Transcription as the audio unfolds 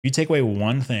You take away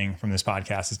one thing from this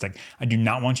podcast, it's like, I do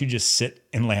not want you to just sit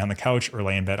and lay on the couch or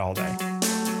lay in bed all day.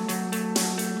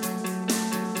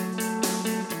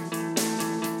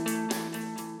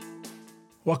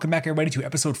 Welcome back, everybody, to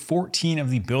episode 14 of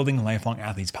the Building Lifelong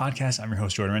Athletes podcast. I'm your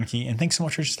host, Jordan Renke, and thanks so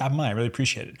much for stopping by. I really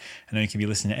appreciate it. I know you can be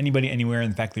listening to anybody, anywhere,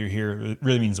 and the fact that you're here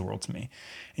really means the world to me.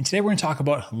 And today we're going to talk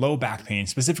about low back pain,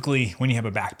 specifically when you have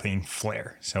a back pain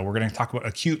flare. So we're going to talk about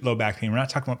acute low back pain. We're not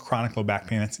talking about chronic low back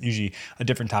pain. That's usually a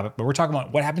different topic, but we're talking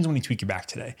about what happens when you tweak your back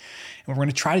today. And what we're going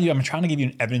to try to do, I'm trying to give you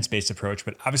an evidence-based approach,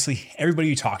 but obviously everybody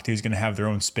you talk to is going to have their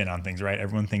own spin on things, right?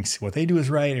 Everyone thinks what they do is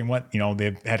right and what,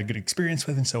 they've had a good experience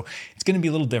with. And so it's going to be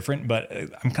a little different, but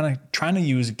I'm kind of trying to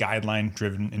use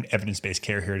guideline-driven and evidence-based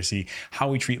care here to see how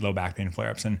we treat low back pain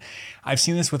flare-ups. And I've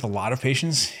seen this with a lot of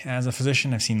patients as a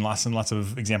physician. I've seen lots and lots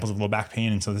of examples of low back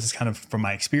pain. And so this is kind of from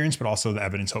my experience, but also the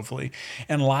evidence, hopefully.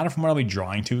 And a lot of from what I'll be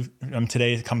drawing to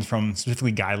today comes from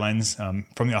specifically guidelines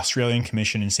from the Australian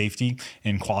Commission in Safety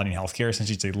and Quality in Healthcare.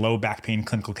 Essentially, it's a low back pain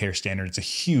clinical care standard. It's a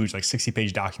huge,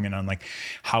 60-page document on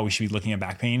how we should be looking at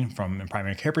back pain from a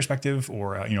primary care perspective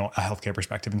or a healthcare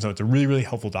perspective. And so it's a really, really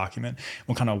helpful document.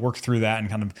 We'll kind of work through that and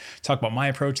kind of talk about my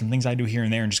approach and things I do here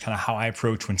and there, and just kind of how I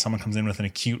approach when someone comes in with an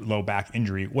acute low back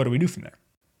injury. What do we do from there?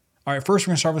 All right, first we're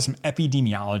going to start with some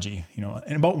epidemiology.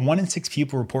 And about 1 in 6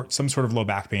 people report some sort of low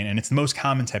back pain, and it's the most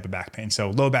common type of back pain. So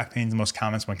low back pain is the most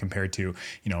common when compared to,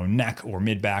 neck or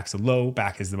mid back. So low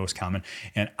back is the most common.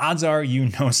 And odds are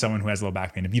someone who has low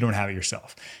back pain if you don't have it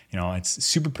yourself. It's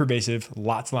super pervasive.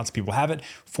 Lots and lots of people have it.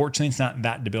 Fortunately, it's not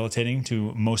that debilitating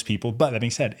to most people. But that being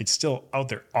said, it's still out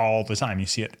there all the time. You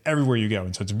see it everywhere you go.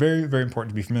 And so it's very, very important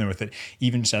to be familiar with it,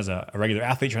 even just as a regular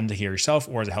athlete trying to take care of yourself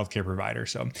or as a healthcare provider.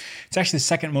 So it's actually the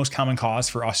second most common cause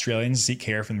for Australians to seek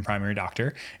care from the primary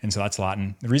doctor. And so that's a lot.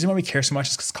 And the reason why we care so much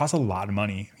is because it costs a lot of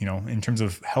money, in terms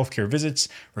of healthcare visits,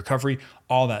 recovery,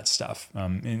 all that stuff,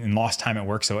 and lost time at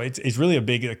work. So it's really a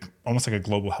big, almost like a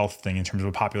global health thing in terms of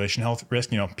a population health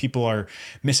risk. People are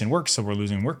missing work, so we're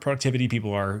losing work productivity.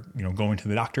 People are, going to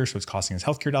the doctor, so it's costing us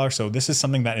healthcare dollars. So this is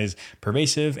something that is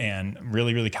pervasive and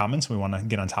really, really common. So we want to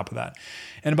get on top of that.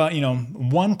 And about,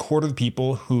 1/4 of the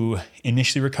people who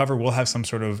initially recover will have some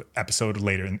sort of episode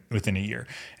later within a year.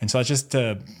 And so it's just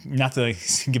not to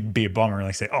be a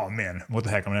bummer, say, oh man, what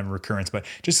the heck, I'm gonna have a recurrence, but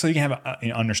just so you can have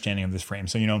an understanding of this frame.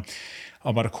 So,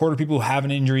 about 1/4 of people who have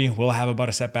an injury will have about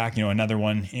a setback, another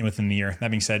one within the year. That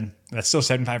being said, that's still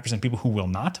 75% of people who will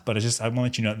not, but I want to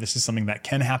let you know this is something that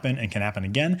can happen and can happen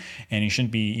again. And you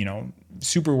shouldn't be,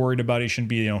 super worried about it. You shouldn't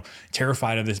be,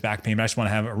 terrified of this back pain, but I just want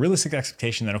to have a realistic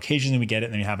expectation that occasionally we get it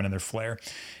and then you have another flare.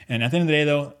 And at the end of the day,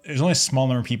 though, there's only a small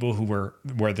number of people where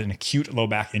an acute low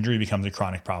back injury becomes a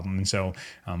chronic problem. And so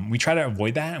we try to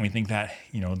avoid that. And we think that,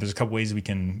 there's a couple ways we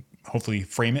can hopefully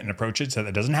frame it and approach it so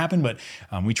that doesn't happen. But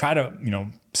we try to,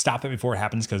 stop it before it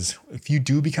happens, because if you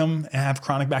do have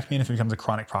chronic back pain, if it becomes a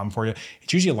chronic problem for you,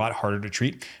 it's usually a lot harder to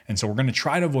treat. And so we're going to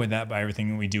try to avoid that by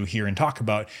everything that we do here and talk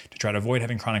about to try to avoid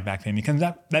having chronic back pain, because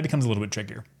that becomes a little bit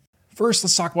trickier. First,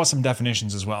 let's talk about some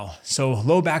definitions as well. So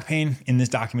low back pain in this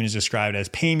document is described as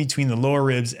pain between the lower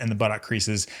ribs and the buttock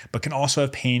creases, but can also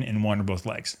have pain in one or both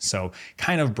legs. So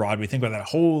kind of broad. We think about that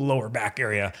whole lower back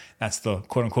area. That's the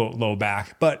quote unquote low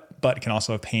back, but can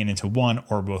also have pain into one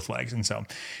or both legs. And so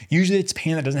usually it's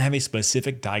pain that doesn't have a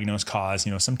specific diagnosed cause.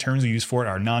 Some terms we use for it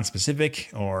are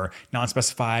non-specific or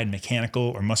non-specified, mechanical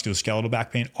or musculoskeletal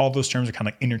back pain. All those terms are kind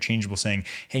of interchangeable, saying,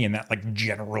 hey, in that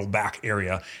general back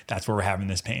area, that's where we're having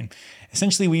this pain.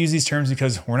 Essentially, we use these terms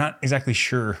because we're not exactly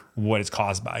sure what it's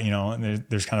caused by. And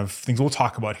there's kind of things we'll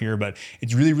talk about here, but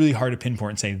it's really, really hard to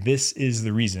pinpoint and say, this is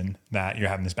the reason that you're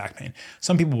having this back pain.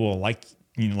 Some people will like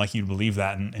you to believe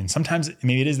that. And sometimes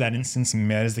maybe it is that instance, and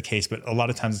that is the case, but a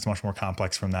lot of times it's much more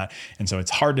complex from that. And so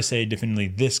it's hard to say definitively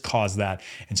this caused that.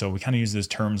 And so we kind of use those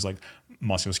terms like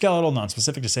musculoskeletal,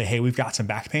 non-specific to say, hey, we've got some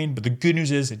back pain. But the good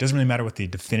news is it doesn't really matter what the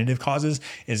definitive cause is,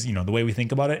 the way we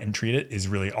think about it and treat it is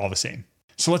really all the same.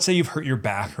 So let's say you've hurt your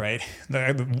back, right?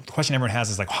 The question everyone has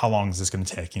is how long is this going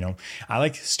to take? I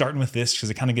like starting with this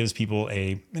because it kind of gives people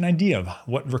an idea of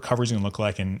what recovery is going to look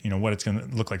like and, what it's going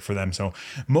to look like for them. So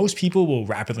most people will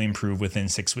rapidly improve within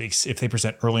 6 weeks if they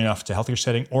present early enough to healthcare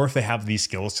setting, or if they have these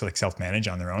skills to self-manage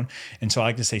on their own. And so I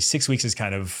like to say 6 weeks is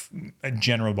kind of a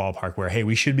general ballpark where, hey,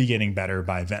 we should be getting better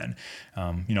by then.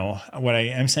 What I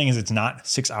am saying is it's not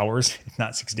 6 hours, it's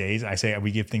not 6 days. I say we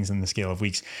give things in the scale of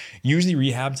weeks. Usually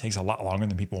rehab takes a lot longer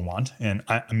than people want. And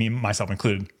I mean, myself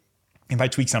included. if I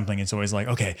tweak something, it's always like,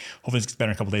 okay, hopefully this gets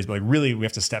better in a couple of days. But like really, we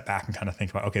have to step back and kind of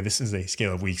think about, okay, this is a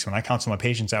scale of weeks. When I counsel my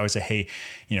patients, I always say, hey,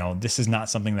 this is not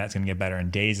something that's going to get better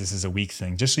in days. This is a week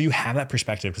thing, just so you have that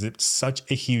perspective, because it's such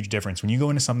a huge difference. When you go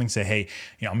into something, say, hey,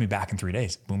 I'm gonna be back in 3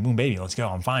 days. Boom, boom, baby, let's go.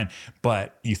 I'm fine.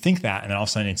 But you think that, and then all of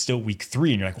a sudden it's still week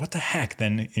 3, and you're like, what the heck?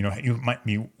 Then you might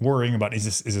be worrying about,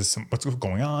 is this what's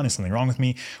going on? Is something wrong with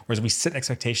me? Whereas we set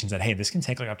expectations that, hey, this can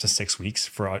take like up to 6 weeks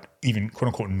for even quote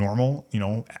unquote normal,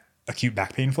 acute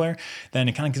back pain flare, then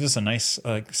it kind of gives us a nice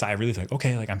sigh of relief, like,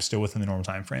 okay, like I'm still within the normal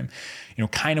time frame.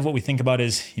 Kind of what we think about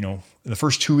is, the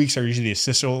first 2 weeks are usually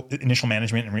the initial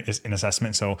management and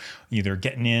assessment. So either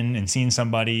getting in and seeing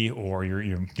somebody, or you're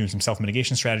doing some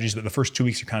self-mitigation strategies, but the first 2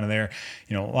 weeks are kind of there.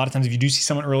 A lot of times if you do see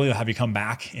someone early, they'll have you come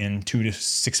back in 2 to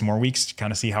 6 more weeks to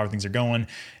kind of see how things are going.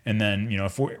 And then,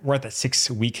 if we're at that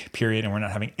 6-week period and we're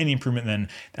not having any improvement, then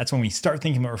that's when we start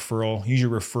thinking about referral.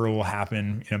 Usually referral will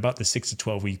happen in about the 6 to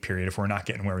 12 week period if we're not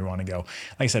getting where we want to go.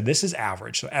 Like I said, this is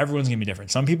average. So everyone's going to be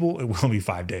different. Some people, it will be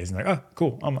 5 days and they're like, oh,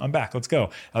 cool, I'm back, let's go.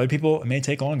 Other people, it may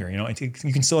take longer. You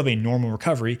can still have a normal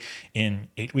recovery in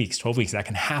 8 weeks, 12 weeks. That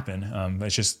can happen. But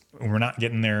it's just, we're not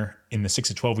getting there in the 6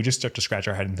 to 12. We just start to scratch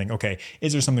our head and think, okay,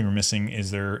 is there something we're missing?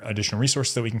 Is there additional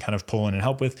resources that we can kind of pull in and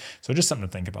help with? So just something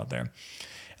to think about there.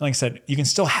 Like I said, you can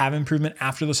still have improvement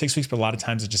after those 6 weeks, but a lot of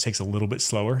times it just takes a little bit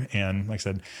slower. And like I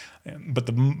said, but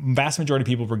the vast majority of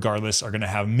people, regardless, are going to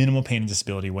have minimal pain and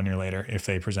disability 1 year later if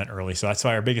they present early. So that's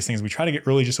why our biggest thing is we try to get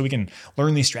early just so we can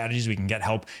learn these strategies, we can get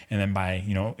help. And then by,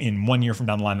 in 1 year from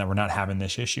down the line that we're not having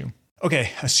this issue.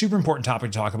 Okay, a super important topic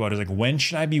to talk about is like, when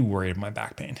should I be worried about my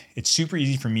back pain? It's super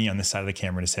easy for me on this side of the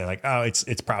camera to say like, oh,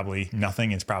 it's probably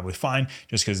nothing. It's probably fine,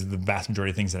 just because the vast majority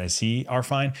of things that I see are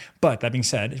fine. But that being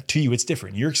said, to you, it's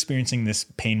different. You're experiencing this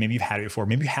pain. Maybe you've had it before.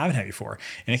 Maybe you haven't had it before.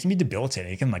 And it can be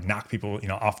debilitating. It can like knock people,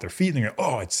 off their feet and they go,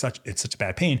 oh, it's such a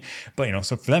bad pain. But,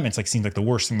 so for them, it's like, seems like the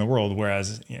worst thing in the world.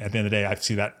 Whereas at the end of the day, I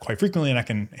see that quite frequently, and I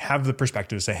can have the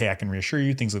perspective to say, hey, I can reassure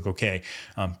you, things look okay.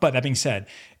 But that being said,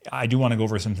 I do want to go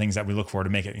over some things that we look for to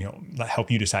make it,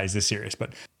 help you decide, is this serious?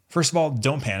 But first of all,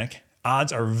 don't panic.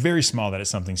 Odds are very small that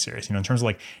it's something serious. In terms of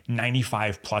like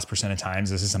 95+% of times,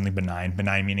 this is something benign.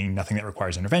 Benign meaning nothing that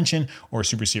requires intervention or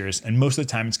super serious. And most of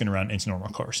the time it's going to run into normal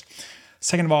course.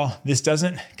 Second of all, this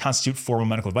doesn't constitute formal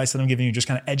medical advice that I'm giving you, just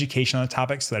kind of education on the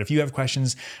topic, so that if you have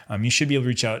questions, you should be able to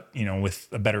reach out, with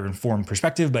a better informed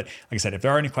perspective. But like I said, if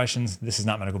there are any questions, this is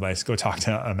not medical advice. Go talk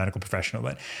to a medical professional.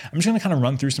 But I'm just going to kind of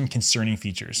run through some concerning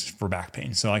features for back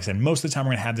pain. So like I said, most of the time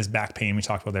we're going to have this back pain. We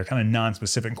talked about they're kind of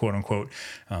non-specific, quote unquote.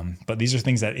 But these are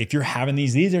things that if you're having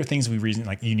these are things we reason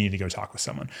like you need to go talk with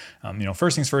someone.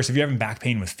 First things first, if you're having back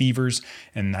pain with fevers,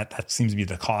 and that seems to be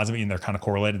the cause of it, and they're kind of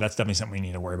correlated, that's definitely something we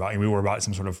need to worry about. We worry about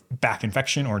some sort of back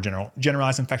infection or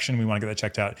generalized infection. We want to get that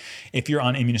checked out. If you're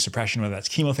on immunosuppression, whether that's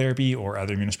chemotherapy or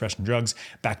other immunosuppression drugs,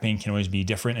 back pain can always be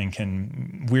different,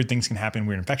 and weird things can happen,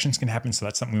 weird infections can happen. So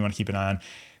that's something we want to keep an eye on.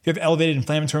 If you have elevated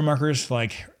inflammatory markers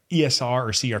like ESR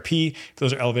or CRP, if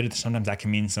those are elevated, sometimes that can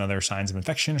mean some other signs of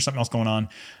infection or something else going on.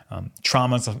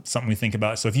 Trauma is something we think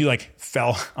about. So if you like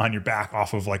fell on your back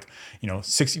off of fell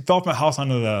off my house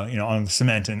onto the, on the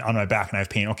cement and on my back and I have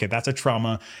pain, okay, that's a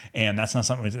trauma. And that's not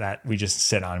something that we just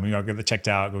sit on. We gotta get it checked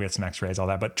out, go get some x-rays, all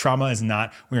that. But trauma is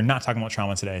not, we're not talking about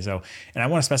trauma today. So, and I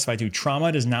want to specify too,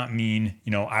 trauma does not mean,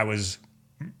 I was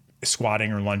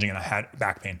squatting or lunging and I had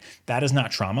back pain. That is not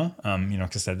trauma.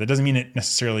 Like I said, that doesn't mean it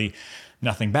necessarily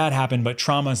nothing bad happened, but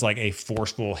trauma is like a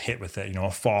forceful hit with it,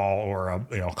 a fall or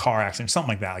a car accident, something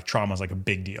like that. Like trauma is like a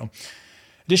big deal.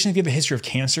 Additionally, if you have a history of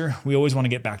cancer, we always want to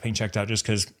get back pain checked out, just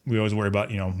because we always worry about,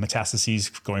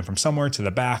 metastases going from somewhere to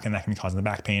the back, and that can be causing the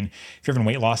back pain. If you're having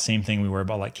weight loss, same thing. We worry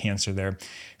about like cancer there.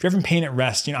 If you're having pain at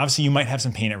rest, obviously you might have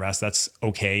some pain at rest. That's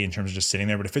okay in terms of just sitting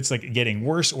there. But if it's like getting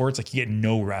worse, or it's like you get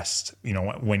no rest,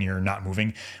 when you're not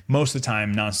moving, most of the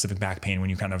time, non-specific back pain,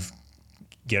 when you kind of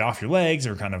get off your legs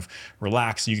or kind of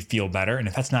relax, you feel better. And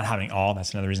if that's not happening at all,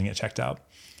 that's another reason to get checked out.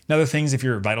 Another things, if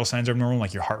your vital signs are abnormal,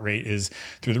 like your heart rate is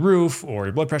through the roof or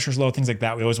your blood pressure is low, things like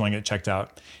that, we always want to get checked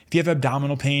out. If you have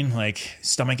abdominal pain, like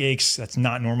stomach aches, that's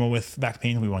not normal with back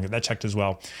pain. We want to get that checked as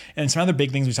well. And some other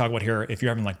big things we talk about here, if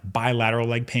you're having like bilateral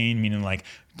leg pain, meaning like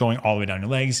going all the way down your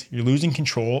legs, you're losing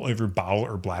control of your bowel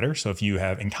or bladder. So if you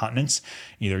have incontinence,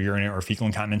 either urinary or fecal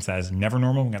incontinence, that is never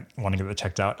normal. We want to get that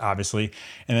checked out, obviously.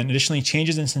 And then additionally,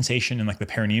 changes in sensation in like the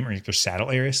perineum or your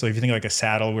saddle area. So if you think like a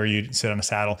saddle where you sit on a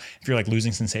saddle, if you're like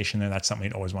losing sensation there, that's something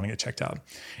you'd always want to get checked out.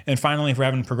 And finally, if we're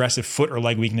having progressive foot or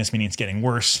leg weakness, meaning it's getting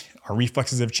worse, our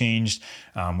reflexes have changed,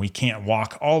 we can't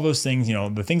walk, all those things,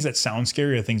 the things that sound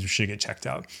scary are things we should get checked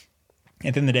out.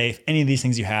 At the end of the day, if any of these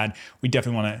things you had, we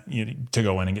definitely want to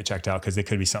go in and get checked out because they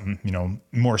could be something,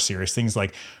 more serious. Things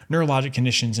like neurologic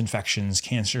conditions, infections,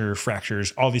 cancer,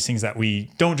 fractures, all these things that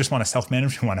we don't just want to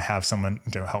self-manage. We want to have someone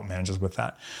to help manage us with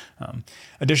that.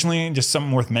 Additionally, just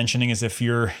something worth mentioning is if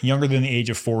you're younger than the age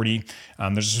of 40,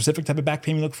 there's a specific type of back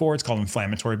pain you look for. It's called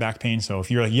inflammatory back pain. So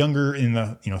if you're younger in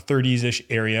the 30s-ish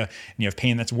area and you have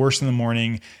pain that's worse in the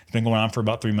morning, it's been going on for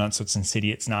about 3 months, so it's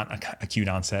insidious, it's not acute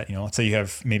onset. Let's say you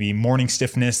have maybe morning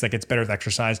stiffness that gets better with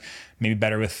exercise, maybe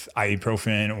better with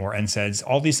ibuprofen or NSAIDs.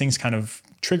 All these things kind of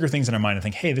trigger things in our mind and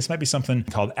think, hey, this might be something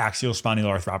called axial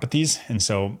spondyloarthropathies. And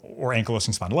so, or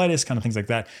ankylosing spondylitis, kind of things like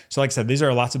that. So like I said, these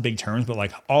are lots of big terms, but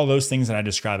like all those things that I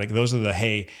described, like those are the,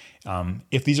 hey,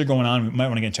 if these are going on, we might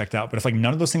want to get checked out. But if like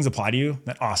none of those things apply to you,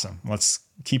 then awesome. Let's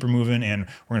keep her moving and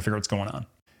we're going to figure out what's going on.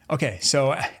 Okay,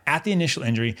 so at the initial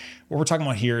injury, what we're talking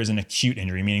about here is an acute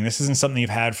injury, meaning this isn't something you've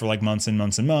had for like months and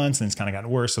months and months, and it's kind of gotten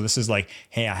worse. So this is like,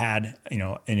 hey, I had,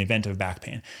 an event of back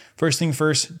pain. First thing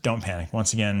first, don't panic.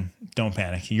 Once again, don't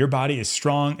panic. Your body is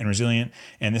strong and resilient,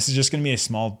 and this is just going to be a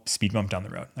small speed bump down the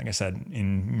road. Like I said,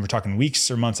 we're talking weeks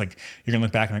or months, like you're going to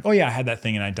look back and like, oh yeah, I had that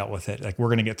thing and I dealt with it. Like we're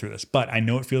going to get through this. But I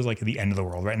know it feels like the end of the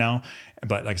world right now.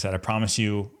 But like I said, I promise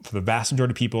you, for the vast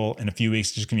majority of people, in a few weeks,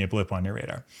 it's just going to be a blip on your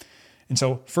radar. And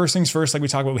so first things first, like we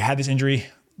talked about, we had this injury,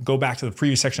 go back to the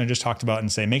previous section I just talked about and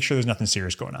say, make sure there's nothing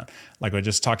serious going on. Like I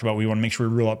just talked about, we want to make sure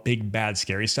we rule out big, bad,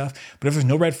 scary stuff. But if there's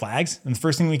no red flags, then the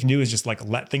first thing we can do is just like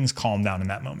let things calm down in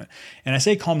that moment. And I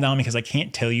say calm down because I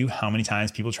can't tell you how many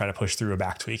times people try to push through a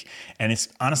back tweak. And it's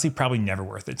honestly probably never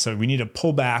worth it. So we need to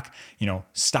pull back,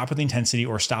 stop with the intensity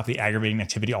or stop the aggravating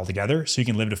activity altogether so you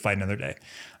can live to fight another day.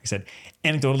 Like I said,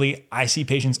 anecdotally, I see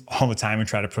patients all the time and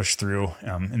try to push through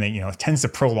and they, it tends to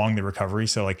prolong the recovery.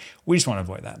 So like, we just want to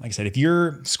avoid that. Like I said, if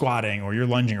you're squatting or you're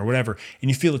lunging or whatever, and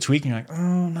you feel a tweak and you're like, oh,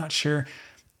 I'm not sure.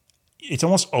 It's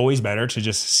almost always better to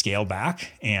just scale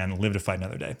back and live to fight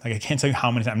another day. Like I can't tell you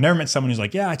how many times I've never met someone who's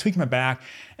like, yeah, I tweaked my back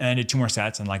and I did 2 more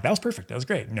sets. And like, that was perfect. That was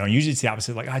great. Usually it's the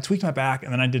opposite. Like I tweaked my back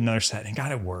and then I did another set and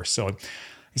got it worse. So like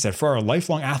I said, for our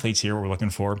lifelong athletes here, what we're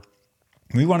looking for,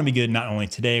 we want to be good not only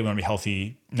today, we want to be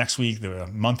healthy next week, the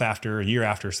month after, a year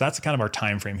after. So that's kind of our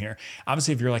time frame here.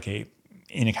 Obviously, if you're like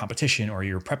in a competition or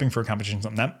you're prepping for a competition,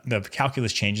 something that the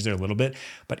calculus changes there a little bit.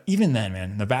 But even then,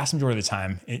 man, the vast majority of the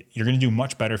time, you're going to do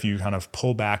much better if you kind of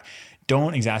pull back,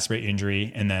 don't exacerbate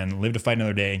injury, and then live to fight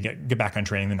another day and get back on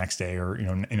training the next day or,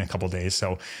 in a couple of days. So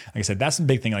like I said, that's the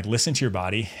big thing. Like listen to your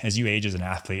body as you age as an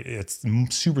athlete. It's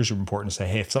super, super important to say,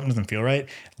 hey, if something doesn't feel right,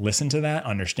 listen to that,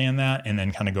 understand that, and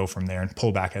then kind of go from there and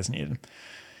pull back as needed.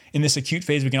 In this acute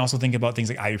phase, we can also think about things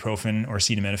like ibuprofen or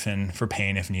acetaminophen for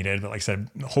pain if needed. But like I said,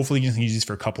 hopefully you can use these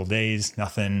for a couple of days,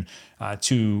 nothing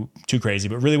too crazy.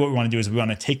 But really what we want to do is we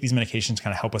want to take these medications to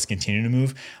kind of help us continue to move.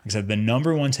 Like I said, the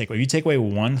number one takeaway, if you take away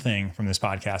one thing from this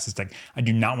podcast, it's like, I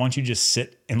do not want you to just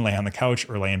sit and lay on the couch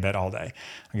or lay in bed all day.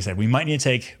 Like I said, we might need to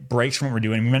take breaks from what we're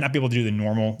doing. We might not be able to do the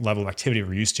normal level of activity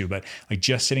we're used to, but like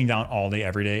just sitting down all day,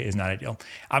 every day is not ideal.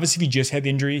 Obviously, if you just had the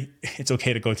injury, it's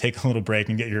okay to go take a little break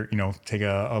and get your, take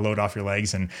a load off your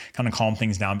legs and kind of calm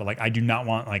things down. But like, I do not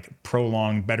want like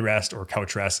prolonged bed rest or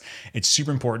couch rest. It's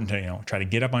super important to, try to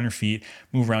get up on your feet,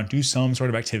 move around, do some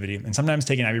sort of activity. And sometimes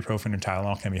taking ibuprofen or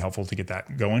Tylenol can be helpful to get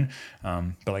that going.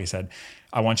 But like I said,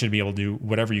 I want you to be able to do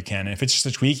whatever you can. And if it's just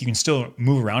a tweak, you can still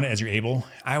move around it as you're able.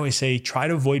 I always say, try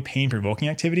to avoid pain-provoking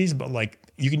activities, but like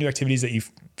you can do activities that you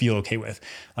feel okay with.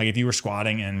 Like if you were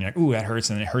squatting and you're like, ooh, that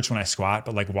hurts, and it hurts when I squat,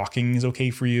 but like walking is okay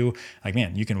for you. Like,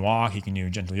 man, you can walk, you can do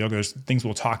gentle yoga. There's things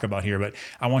we'll talk about here, but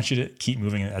I want you to keep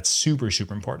moving. That's super,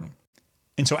 super important.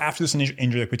 And so after this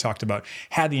injury, like we talked about,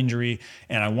 had the injury,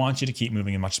 and I want you to keep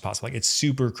moving as much as possible. Like it's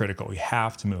super critical. We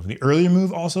have to move. The earlier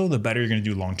move also, the better you're going to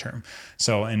do long-term.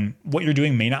 So, and what you're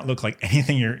doing may not look like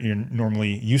anything you're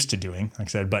normally used to doing, like I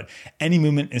said, but any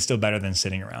movement is still better than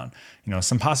sitting around.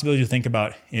 Some possibility to think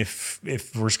about if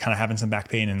we're just kind of having some back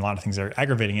pain and a lot of things are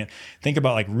aggravating it, think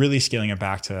about like really scaling it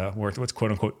back to what's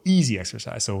quote unquote easy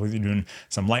exercise. So whether you're doing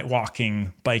some light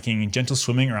walking, biking, gentle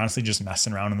swimming, or honestly just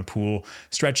messing around in the pool,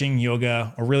 stretching,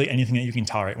 yoga, or really anything that you can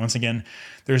tolerate. Once again,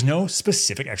 there's no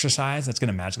specific exercise that's going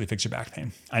to magically fix your back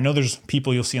pain. I know there's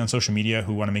people you'll see on social media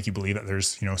who want to make you believe that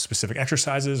there's, specific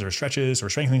exercises or stretches or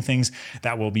strengthening things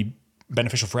that will be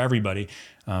beneficial for everybody.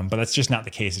 But that's just not the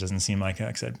case. It doesn't seem like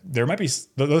I said, there might be,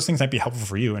 those things might be helpful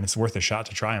for you and it's worth a shot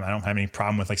to try them. I don't have any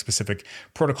problem with like specific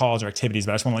protocols or activities,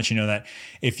 but I just want to let you know that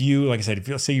if you, like I said, if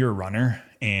you, let's say you're a runner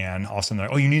and all of a sudden they're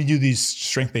like, oh, you need to do these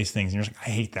strength-based things. And you're just like,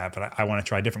 I hate that, but I want to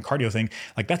try a different cardio thing.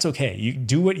 Like, that's okay. You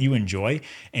do what you enjoy.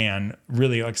 And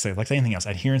really, like I say, like anything else,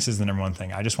 adherence is the number one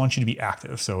thing. I just want you to be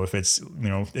active. So if it's,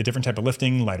 a different type of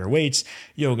lifting, lighter weights,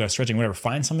 yoga, stretching, whatever,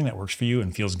 find something that works for you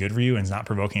and feels good for you and is not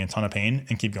provoking a ton of pain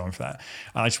and keep going for that.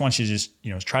 I just want you to just,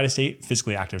 try to stay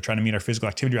physically active, try to meet our physical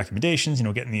activity recommendations,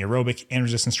 get in the aerobic and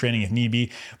resistance training if need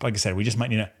be. But like I said, we just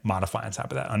might need to modify on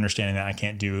top of that, understanding that I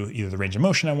can't do either the range of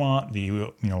motion I want,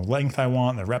 the, length I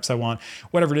want, the reps I want,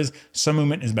 whatever it is, some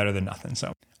movement is better than nothing.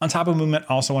 So on top of movement,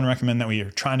 I also want to recommend that we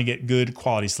are trying to get good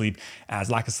quality sleep, as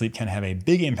lack of sleep can have a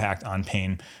big impact on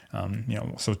pain.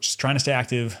 So just trying to stay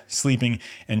active, sleeping,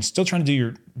 and still trying to do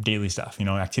your daily stuff,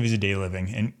 activities of daily living,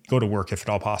 and go to work if at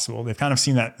all possible. They've kind of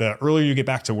seen that the earlier you get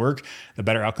back to work, the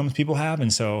better outcomes people have.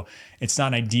 And so it's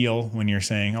not ideal when you're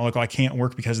saying, oh, look, I can't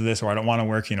work because of this, or I don't want to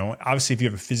work. Obviously if you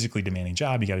have a physically demanding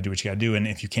job, you got to do what you got to do. And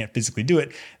if you can't physically do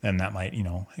it, then that might,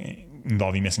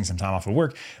 involve you missing some time off of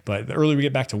work. But the earlier we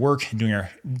get back to work, doing our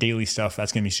daily stuff,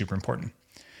 that's going to be super important.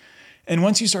 And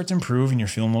once you start to improve and you're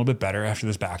feeling a little bit better after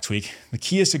this back tweak, the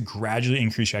key is to gradually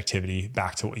increase your activity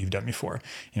back to what you've done before.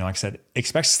 Like I said,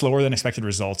 expect slower than expected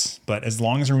results, but as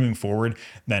long as we're moving forward,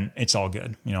 then it's all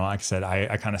good. Like I said,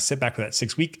 I kind of sit back with that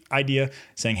 6-week idea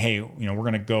saying, hey, we're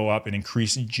going to go up and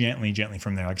increase gently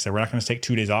from there. Like I said, we're not going to take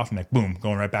 2 days off and like, boom,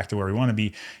 going right back to where we want to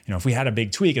be. If we had a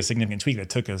big tweak, a significant tweak that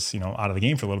took us, out of the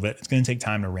game for a little bit, it's going to take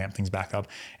time to ramp things back up.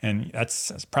 And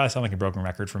that's probably sound like a broken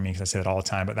record for me because I say that all the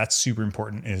time, but that's super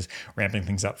important, is ramping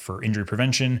things up for injury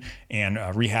prevention and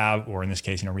rehab, or in this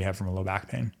case, rehab from a low back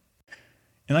pain.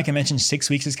 And like I mentioned, 6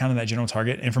 weeks is kind of that general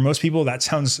target. And for most people, that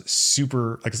sounds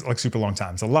super, like super long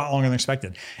time. It's a lot longer than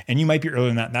expected. And you might be earlier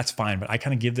than that. That's fine. But I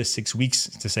kind of give this 6 weeks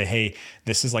to say, hey,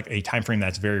 this is like a time frame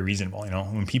that's very reasonable.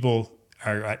 When people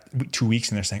are at 2 weeks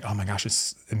and they're saying, oh my gosh,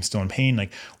 I'm still in pain,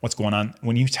 like what's going on?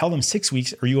 When you tell them 6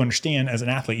 weeks, or you understand as an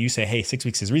athlete, you say, hey, 6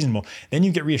 weeks is reasonable, then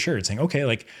you get reassured saying, okay,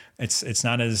 like it's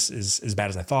not as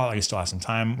bad as I thought. I still have some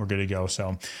time. We're good to go.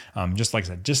 So just like I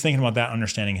said, just thinking about that,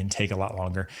 understanding can take a lot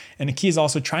longer. And the key is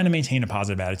also trying to maintain a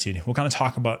positive attitude. We'll kind of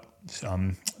talk about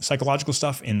psychological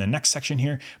stuff in the next section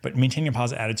here, but maintaining a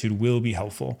positive attitude will be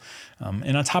helpful.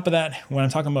 And on top of that, when I'm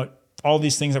talking about all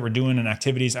these things that we're doing and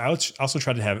activities, I also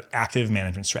try to have active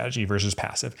management strategy versus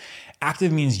passive.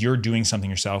 Active means you're doing something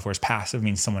yourself, whereas passive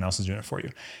means someone else is doing it for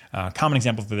you. Common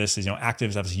example for this is,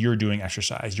 active is obviously you're doing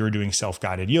exercise, you're doing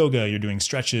self-guided yoga, you're doing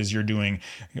stretches, you're doing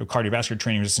cardiovascular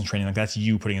training, resistance training, like that's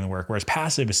you putting in the work. Whereas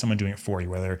passive is someone doing it for you,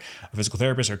 whether a physical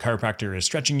therapist or chiropractor is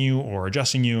stretching you or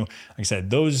adjusting you. Like I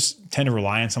said, those tend to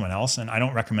rely on someone else. And I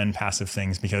don't recommend passive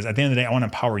things because at the end of the day, I want to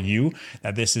empower you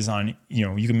that this is on,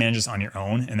 you can manage this on your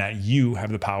own and that you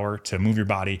have the power to move your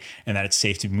body and that it's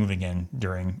safe to move again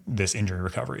during this injury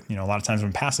recovery. A lot of times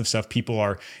when passive stuff, people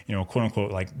are, quote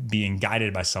unquote, like being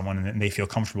guided by someone and they feel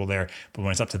comfortable there. But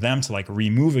when it's up to them to like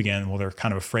remove again, well, they're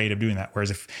kind of afraid of doing that.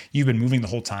 Whereas if you've been moving the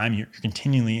whole time, you're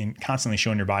continually and constantly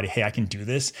showing your body, hey, I can do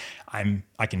this. I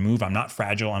can move. I'm not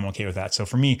fragile. I'm okay with that. So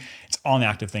for me, it's all the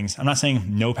active things. I'm not saying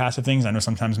no passive things. I know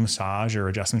sometimes massage or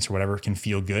adjustments or whatever can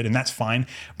feel good and that's fine,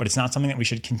 but it's not something that we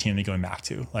should continually going back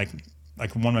to. Like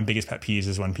one of my biggest pet peeves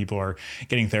is when people are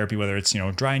getting therapy, whether it's,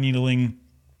 dry needling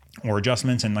or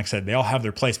adjustments. And like I said, they all have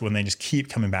their place, but when they just keep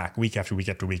coming back week after week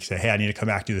after week, say, hey, I need to come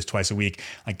back, do this twice a week.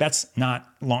 Like that's not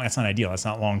long. That's not ideal. That's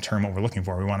not long-term what we're looking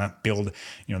for. We want to build,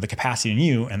 the capacity in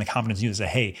you and the confidence in you to say,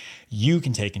 hey, you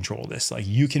can take control of this. Like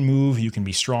you can move, you can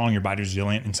be strong, your body's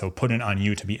resilient. And so put it on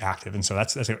you to be active. And so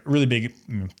that's a really big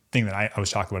thing that I always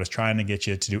talk about, is trying to get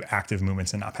you to do active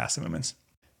movements and not passive movements.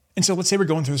 And so let's say we're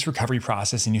going through this recovery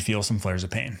process and you feel some flares of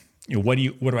pain. What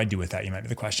do I do with that? You might be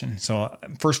the question. So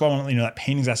first of all, I want to let you know that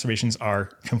pain exacerbations are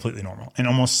completely normal and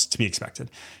almost to be expected.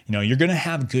 You're going to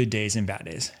have good days and bad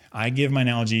days. I give my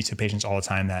analogy to patients all the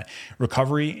time that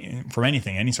recovery from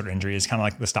anything, any sort of injury, is kind of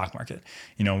like the stock market.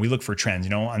 We look for trends.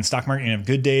 On the stock market, you have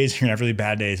good days, you're going to have really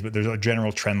bad days, but there's a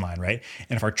general trend line, right?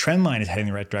 And if our trend line is heading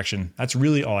in the right direction, that's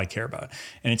really all I care about.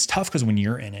 And it's tough because when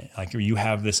you're in it, like you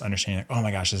have this understanding, like, oh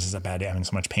my gosh, this is a bad day, I'm in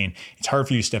so much pain. It's hard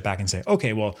for you to step back and say,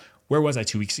 okay, well, where was I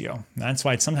 2 weeks ago? That's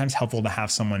why it's sometimes helpful to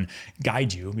have someone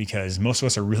guide you, because most of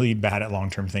us are really bad at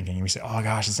long-term thinking. And we say, oh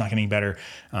gosh, it's not getting better.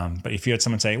 But if you had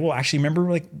someone say, well, actually, remember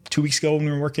like 2 weeks ago when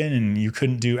we were working and you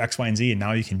couldn't do X, Y, and Z, and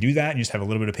now you can do that and you just have a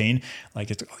little bit of pain.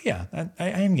 Like it's, oh yeah, I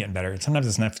am getting better. And sometimes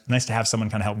it's nice to have someone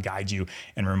kind of help guide you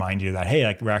and remind you that, hey,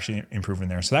 like we're actually improving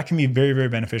there. So that can be very, very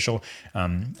beneficial.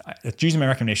 It's usually my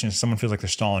recommendation is if someone feels like they're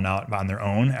stalling out on their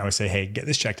own, I would say, hey, get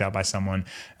this checked out by someone,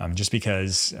 just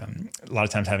because a lot of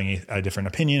times having a different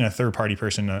opinion, a third party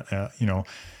person,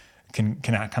 can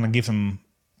kind of give some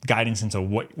guidance into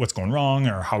what's going wrong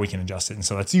or how we can adjust it. And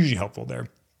so that's usually helpful there.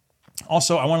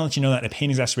 Also, I want to let you know that a pain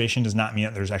exacerbation does not mean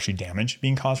that there's actually damage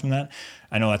being caused from that.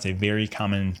 I know that's a very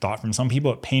common thought from some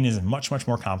people, but pain is much, much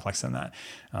more complex than that.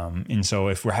 And so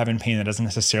if we're having pain, that doesn't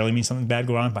necessarily mean something bad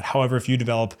going on. But however, if you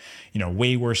develop,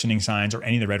 way worsening signs or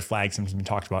any of the red flag symptoms we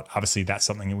talked about, obviously that's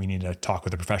something that we need to talk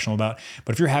with a professional about.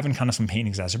 But if you're having kind of some pain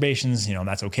exacerbations,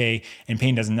 that's okay. And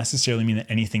pain doesn't necessarily mean that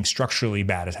anything structurally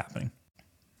bad is happening.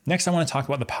 Next, I want to talk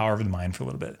about the power of the mind for a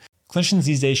little bit. Clinicians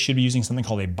these days should be using something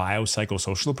called a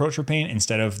biopsychosocial approach for pain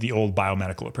instead of the old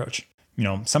biomedical approach.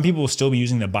 Some people will still be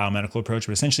using the biomedical approach,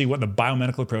 but essentially what the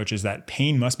biomedical approach is that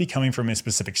pain must be coming from a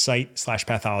specific site /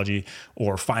 pathology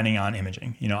or finding on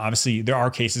imaging. Obviously there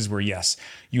are cases where yes,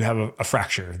 you have a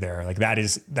fracture there, like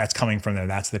that's coming from there,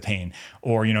 that's the pain.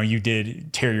 Or, you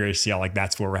did tear your ACL, like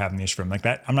that's where we're having the issue from. Like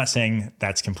that, I'm not saying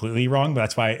that's completely wrong, but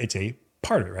that's why it's a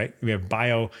part of it, right? We have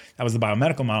that was the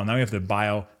biomedical model. Now we have the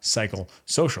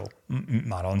biopsychosocial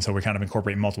model. And so we're kind of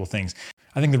incorporating multiple things.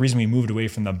 I think the reason we moved away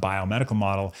from the biomedical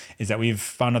model is that we've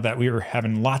found out that we were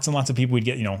having lots and lots of people. We'd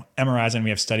get, MRIs, and we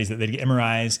have studies that they get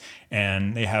MRIs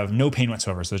and they have no pain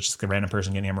whatsoever. So it's just a random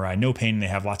person getting MRI, no pain. And they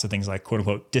have lots of things like quote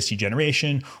unquote disc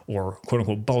degeneration or quote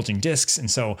unquote bulging discs. And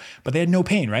so, but they had no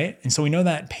pain, right? And so we know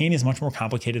that pain is much more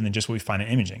complicated than just what we find in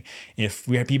imaging. If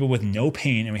we have people with no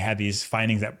pain and we had these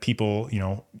findings that people,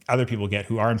 other people get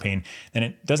who are in pain, then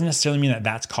it doesn't necessarily mean that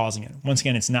that's causing it. Once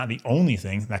again, it's not the only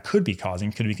thing that could be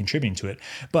contributing to it.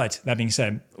 But that being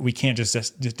said, we can't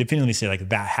just definitively say like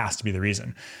that has to be the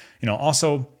reason. We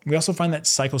also find that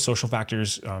psychosocial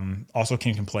factors also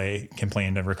can play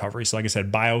into recovery. So like I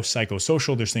said,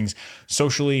 biopsychosocial, there's things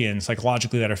socially and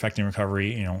psychologically that are affecting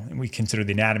recovery. We consider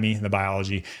the anatomy, the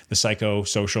biology, the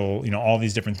psychosocial, all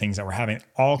these different things that we're having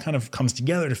all kind of comes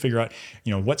together to figure out,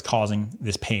 what's causing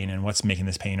this pain and what's making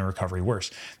this pain or recovery worse.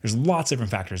 There's lots of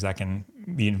different factors that can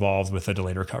be involved with a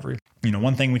delayed recovery.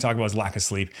 One thing we talk about is lack of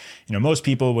sleep. Most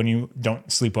people, when you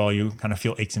don't sleep well, you kind of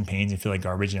feel aches and pains, you feel like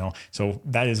garbage, so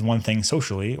that is one thing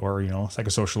socially or,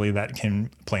 psychosocially that can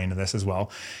play into this as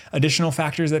well. Additional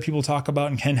factors that people talk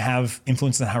about and can have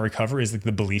influence on how to recover is like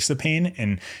the beliefs of pain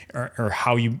and or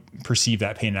how you perceive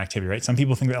that pain and activity, right? Some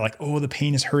people think that like, oh, the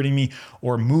pain is hurting me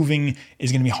or moving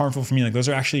is going to be harmful for me. Like those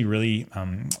are actually really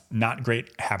not great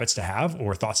habits to have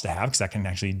or thoughts to have because that can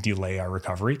actually delay our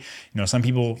recovery. Some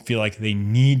people feel like they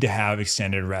need to have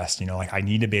extended rest, like I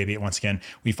need a baby. Once again,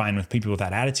 we find with people with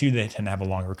that attitude, they tend to have a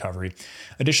longer recovery.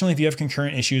 Additionally, if you have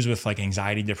concurrent issues with like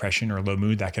anxiety, depression, or low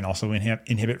mood, that can also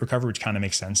inhibit recovery, which kind of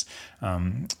makes sense.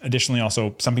 Additionally,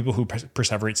 also some people who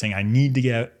perseverate saying, I need to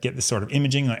get this sort of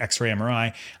imaging, like X-ray,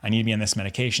 MRI, I need to be on this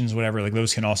medications, whatever, like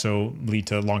those can also lead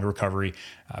to longer recovery.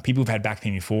 People who've had back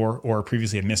pain before or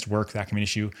previously have missed work, that can be an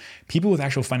issue. People with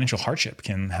actual financial hardship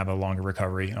can have a longer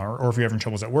recovery, or if you're having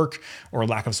troubles at work or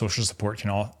lack of social support can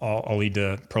all lead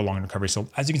to prolonged recovery. So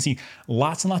as you can see,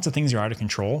 lots and lots of things are out of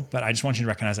control, but I just want you to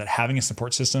recognize that having a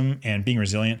support system and being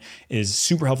resilient is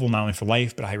super helpful not only for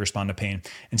life, but how you respond to pain.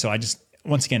 And so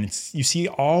once again, you see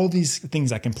all these things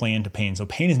that can play into pain. So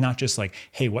pain is not just like,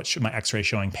 hey, what should my x-ray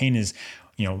showing? Pain is,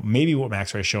 maybe what my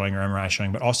x-ray is showing or MRI is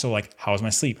showing, but also like, how is my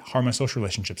sleep? How are my social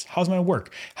relationships? How's my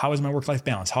work? How is my work-life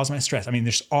balance? How's my stress? I mean,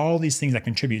 there's all these things that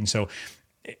contribute. And so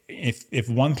if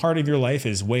one part of your life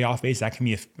is way off base, that can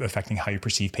be affecting how you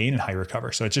perceive pain and how you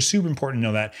recover. So it's just super important to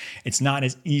know that it's not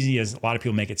as easy as a lot of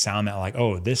people make it sound, that like,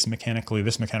 oh, this mechanical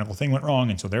thing went wrong,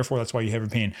 and so therefore that's why you have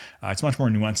pain. It's much more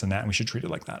nuanced than that, and we should treat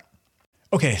it like that.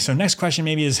 Okay, so next question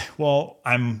maybe is, well,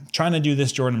 I'm trying to do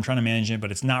this, Jordan, I'm trying to manage it,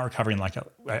 but it's not recovering like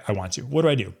I want to. What do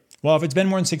I do? Well, if it's been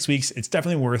more than 6 weeks, it's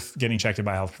definitely worth getting checked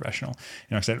by a health professional.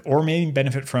 Like I said, or maybe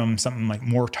benefit from something like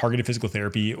more targeted physical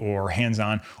therapy or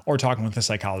hands-on, or talking with a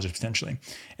psychologist potentially.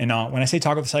 And when I say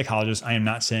talk with a psychologist, I am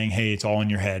not saying, hey, it's all in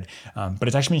your head, but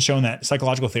it's actually been shown that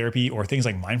psychological therapy or things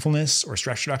like mindfulness or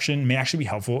stress reduction may actually be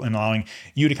helpful in allowing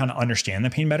you to kind of understand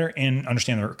the pain better and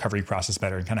understand the recovery process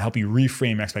better and kind of help you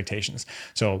reframe expectations.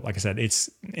 So like I said, it's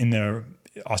in the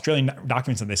Australian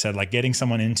documents that they said, like getting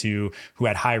someone who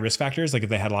had high risk factors, like if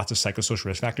they had lots of psychosocial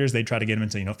risk factors, they try to get them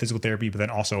into, physical therapy, but then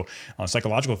also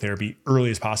psychological therapy early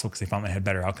as possible because they found they had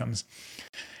better outcomes.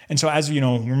 And so as you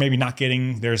know, we're maybe not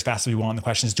getting there as fast as we want. The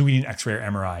question is, do we need an X-ray or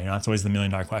MRI? That's always the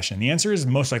 $1,000,000 question. The answer is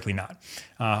most likely not.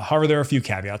 However, there are a few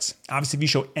caveats. Obviously, if you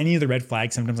show any of the red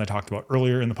flag symptoms I talked about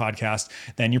earlier in the podcast,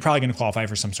 then you're probably going to qualify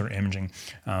for some sort of imaging.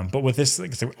 But with this,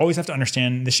 like I said, we always have to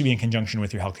understand this should be in conjunction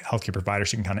with your healthcare provider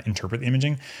so you can kind of interpret the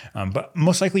imaging. But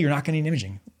most likely, you're not going to need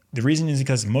imaging. The reason is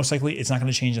because most likely it's not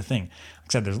going to change a thing.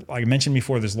 Like I said, like I mentioned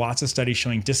before, there's lots of studies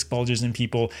showing disc bulges in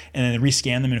people, and then they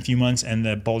rescan them in a few months and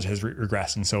the bulge has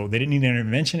regressed. And so they didn't need an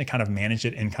intervention. It kind of managed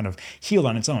it and kind of healed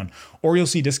on its own. Or you'll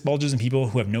see disc bulges in people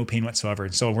who have no pain whatsoever.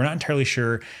 And so we're not entirely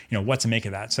sure, what to make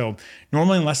of that. So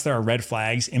normally, unless there are red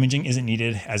flags, imaging isn't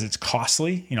needed as it's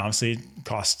costly. Obviously it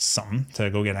costs something to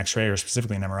go get an X-ray or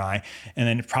specifically an MRI. And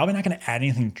then probably not going to add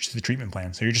anything to the treatment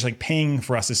plan. So you're just like paying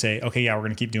for us to say, okay, yeah, we're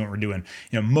going to keep doing what we're doing.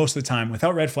 Most of the time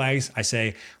without red flags, I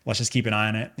say, let's just keep an eye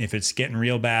on it. If it's getting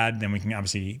real bad, then we can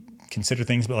obviously consider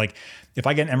things. But like if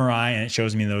I get an MRI and it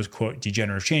shows me those quote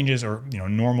degenerative changes or,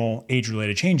 normal age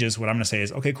related changes, what I'm going to say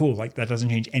is, okay, cool. Like that doesn't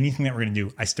change anything that we're going to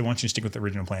do. I still want you to stick with the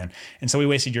original plan. And so we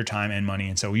wasted your time and money.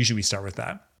 And so usually we start with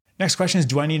that. Next question is,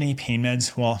 do I need any pain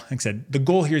meds? Well, like I said, the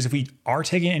goal here is if we are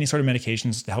taking any sort of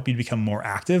medications to help you become more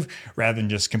active rather than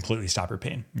just completely stop your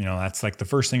pain. That's like the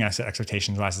first thing I set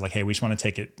expectations wise is like, hey, we just want to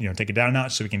take it down a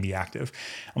notch so we can be active.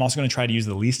 I'm also going to try to use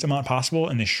the least amount possible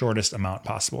and the shortest amount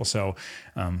possible. So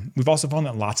we've also found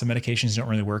that lots of medications don't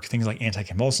really work. Things like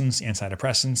anticonvulsants,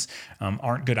 antidepressants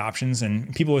aren't good options.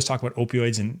 And people always talk about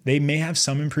opioids and they may have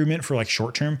some improvement for like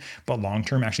short term, but long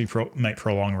term actually might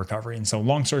prolong recovery. And so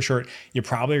long story short, you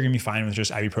probably are going to be fine with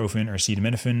just ibuprofen or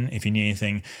acetaminophen if you need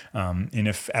anything. And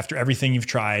if after everything you've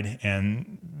tried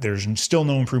and there's still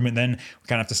no improvement, then we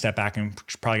kind of have to step back and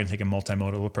probably going to take a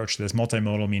multimodal approach to this.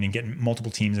 Multimodal meaning getting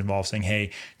multiple teams involved saying,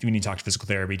 hey, do we need to talk to physical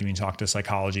therapy? Do we need to talk to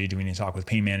psychology? Do we need to talk with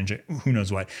pain management? Who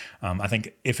knows what? I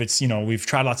think if it's, we've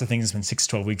tried lots of things, it's been 6 to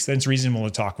 12 weeks, then it's reasonable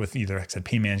to talk with either, like I said,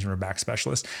 pain management or back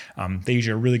specialist. They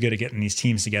usually are really good at getting these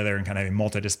teams together and kind of a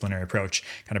multidisciplinary approach,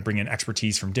 kind of bring in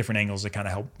expertise from different angles to kind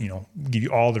of help, give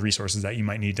you all the resources that you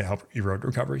might need to help erode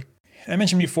recovery. I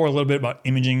mentioned before a little bit about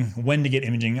imaging, when to get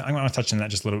imaging. I want to touch on that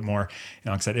just a little bit more.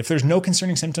 Like I said, if there's no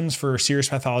concerning symptoms for serious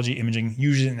pathology, imaging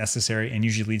usually isn't necessary and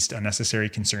usually leads to unnecessary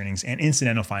concernings and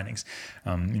incidental findings.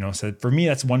 So for me,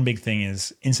 that's one big thing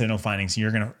is incidental findings.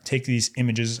 You're going to take these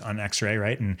images on X-ray,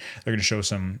 right? And they're going to show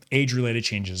some age-related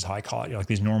changes, how I call it, like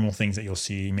these normal things that you'll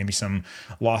see, maybe some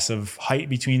loss of height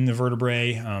between the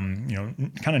vertebrae,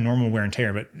 kind of normal wear and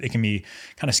tear, but it can be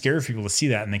kind of scary for people to see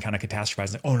that and they kind of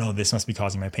catastrophize, like, oh no, this must be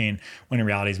causing my pain. When in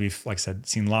reality, we've, like I said,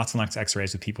 seen lots and lots of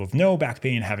X-rays with people with no back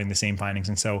pain having the same findings.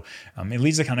 And so it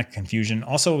leads to kind of confusion.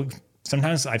 Also,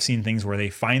 sometimes I've seen things where they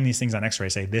find these things on X-ray,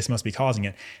 say this must be causing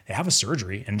it. They have a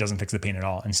surgery and it doesn't fix the pain at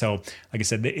all. And so, like I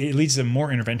said, it leads to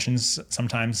more interventions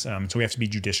sometimes. So we have to be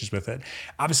judicious with it.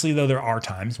 Obviously, though, there are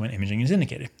times when imaging is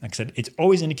indicated. Like I said, it's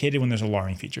always indicated when there's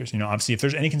alarming features. Obviously, if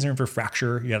there's any concern for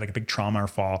fracture, you had like a big trauma or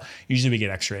fall, usually we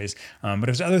get X-rays. But if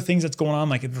there's other things that's going on,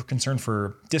 like if we're concerned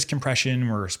for disc compression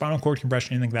or spinal cord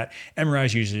compression, anything like that, MRI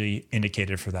is usually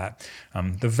indicated for that.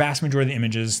 The vast majority of the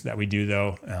images that we do,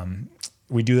 though,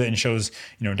 we do that and it shows,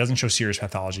 it doesn't show serious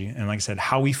pathology. And like I said,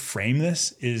 how we frame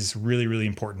this is really, really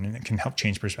important and it can help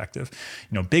change perspective.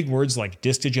 Big words like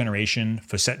disc degeneration,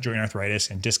 facet joint arthritis,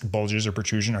 and disc bulges or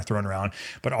protrusion are thrown around,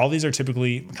 but all these are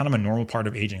typically kind of a normal part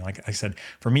of aging. Like I said,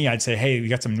 for me, I'd say, hey, we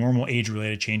got some normal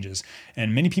age-related changes.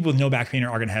 And many people with no back pain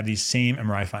are going to have these same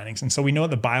MRI findings. And so we know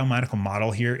the biomedical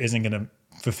model here isn't going to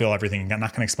fulfill everything. I'm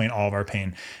not going to explain all of our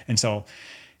pain. And so,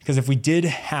 because if we did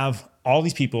have all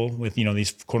these people with,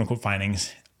 these quote unquote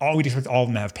findings, we'd expect all of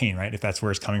them to have pain, right? If that's where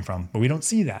it's coming from, but we don't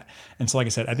see that. And so, like I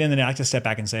said, at the end of the day, I like to step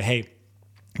back and say, hey,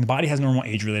 the body has normal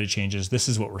age-related changes. This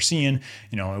is what we're seeing.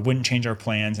 It wouldn't change our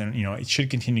plans and, it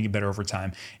should continue to get better over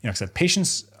time. Like I said,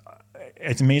 patients,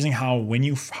 it's amazing how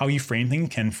how you frame things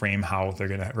can frame how they're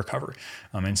going to recover.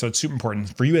 And so it's super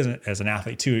important for you as an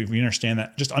athlete too. If you understand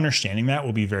that, just understanding that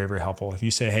will be very, very helpful. If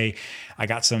you say, hey, I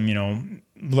got some,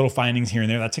 little findings here and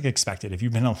there, that's like expected. If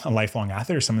you've been a lifelong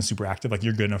athlete or someone super active, like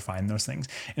you're going to find those things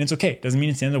and it's okay. It doesn't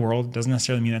mean it's the end of the world. It doesn't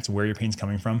necessarily mean that's where your pain's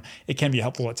coming from. It can be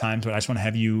helpful at times, but I just want to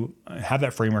have you have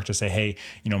that framework to say, hey,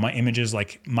 my images,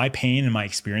 like my pain and my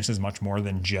experience is much more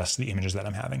than just the images that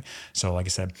I'm having. So like I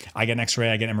said, I get an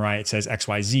X-ray, I get an MRI, it says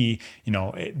XYZ,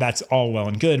 that's all well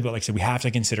and good. But like I said, we have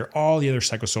to consider all the other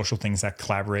psychosocial things that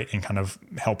collaborate and kind of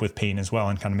help with pain as well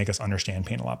and kind of make us understand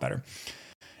pain a lot better.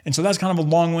 And so that's kind of a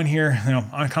long one here.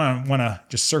 I kind of want to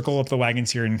just circle up the wagons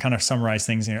here and kind of summarize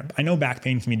things. I know back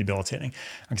pain can be debilitating,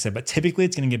 like I said, but typically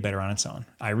it's going to get better on its own.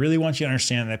 I really want you to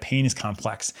understand that pain is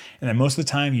complex and that most of the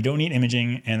time you don't need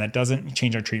imaging, and that doesn't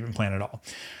change our treatment plan at all.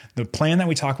 The plan that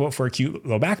we talk about for acute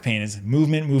low back pain is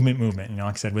movement.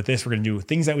 Like I said, with this, we're going to do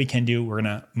things that we can do. We're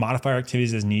going to modify our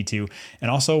activities as need to.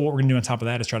 And also what we're going to do on top of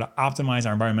that is try to optimize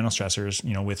our environmental stressors,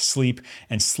 with sleep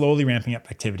and slowly ramping up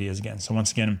activity again. So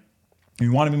once again, we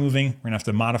want to be moving. We're going to have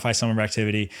to modify some of our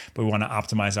activity, but we want to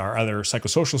optimize our other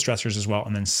psychosocial stressors as well,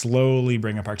 and then slowly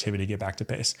bring up our activity to get back to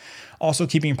pace. Also,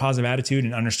 keeping a positive attitude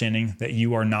and understanding that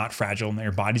you are not fragile and that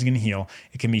your body's going to heal.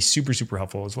 It can be super, super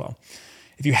helpful as well.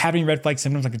 If you have any red flag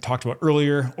symptoms like I talked about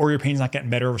earlier, or your pain's not getting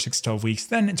better over 6 to 12 weeks,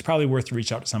 then it's probably worth to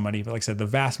reach out to somebody. But like I said, the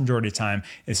vast majority of the time,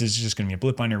 this is just going to be a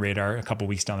blip on your radar. A couple of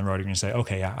weeks down the road, you're going to say,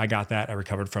 okay, yeah, I got that. I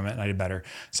recovered from it and I did better.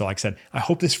 So like I said, I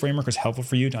hope this framework was helpful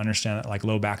for you to understand that like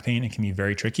low back pain, it can be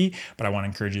very tricky, but I want to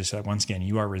encourage you to say, once again,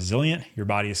 you are resilient. Your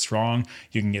body is strong.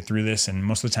 You can get through this. And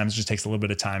most of the time, it just takes a little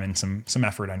bit of time and some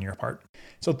effort on your part.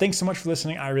 So thanks so much for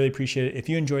listening. I really appreciate it. If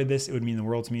you enjoyed this, it would mean the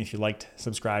world to me if you liked,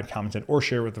 subscribed, commented, or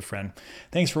share with a friend.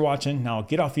 Thanks for watching. Now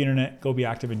get off the internet, go be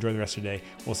active, enjoy the rest of your day.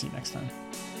 We'll see you next time.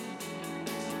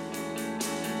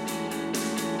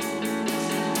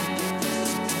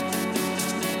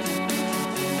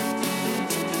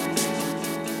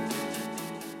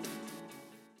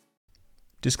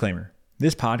 Disclaimer.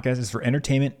 This podcast is for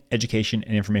entertainment, education,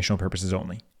 and informational purposes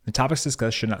only. The topics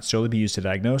discussed should not solely be used to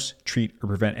diagnose, treat, or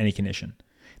prevent any condition.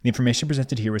 The information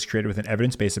presented here was created with an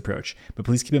evidence-based approach, but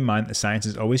please keep in mind that science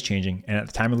is always changing, and at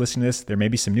the time of listening to this, there may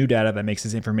be some new data that makes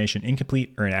this information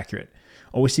incomplete or inaccurate.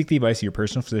 Always seek the advice of your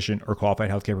personal physician or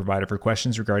qualified healthcare provider for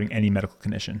questions regarding any medical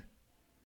condition.